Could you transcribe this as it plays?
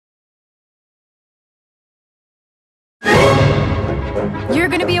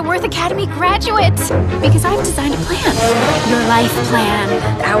Fourth Academy graduate. Because I've designed a plan. Your life plan.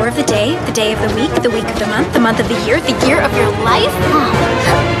 The hour of the day of the week of the month of the year of your life.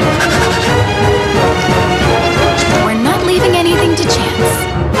 We're not leaving anything to chance.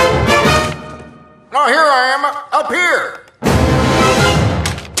 Oh, here I am, up here.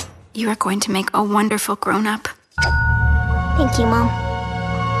 You are going to make a wonderful grown-up. Thank you, Mom.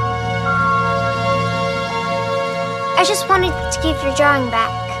 I just wanted to give your drawing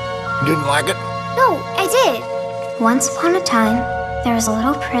back. You didn't like it? No, I did. Once upon a time, there was a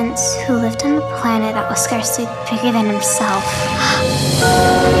little prince who lived on a planet that was scarcely bigger than himself.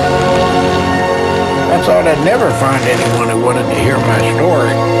 I thought I'd never find anyone who wanted to hear my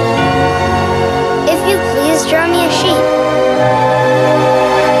story. If you please, draw me a sheep.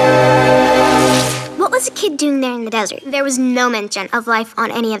 What was a kid doing there in the desert? There was no mention of life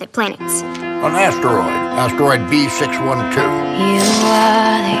on any other planets. An asteroid B612. You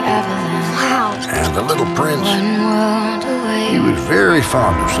are the avalanche. Wow. And the little prince, One world away. he was very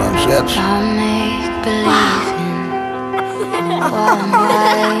fond of sunsets. I'll make believe while I'm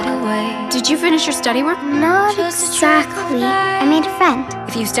wide awake. Did you finish your study work? Not exactly. I made a friend.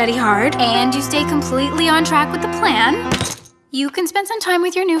 If you study hard and you stay completely on track with the plan, you can spend some time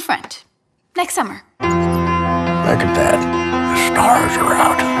with your new friend. Next summer. Look at that. The stars are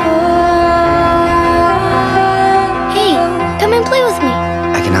out. Hey, come and play with me.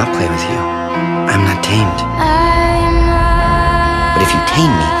 I cannot play with you. I'm not tamed. But if you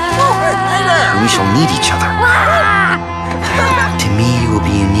tame me, we shall need each other. To me, you will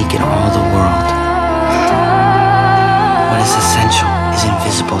be unique in all the world. What is essential is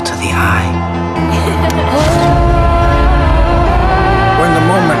invisible to the eye. When the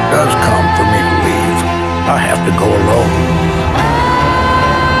moment does come for me to leave, I have to go alone.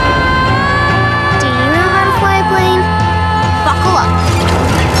 Do you know how to fly a plane? Buckle up.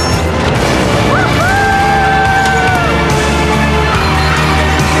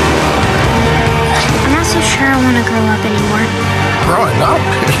 I'm not so sure I want to grow up anymore. Growing up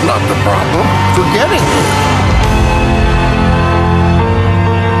is not the problem. Forgetting it.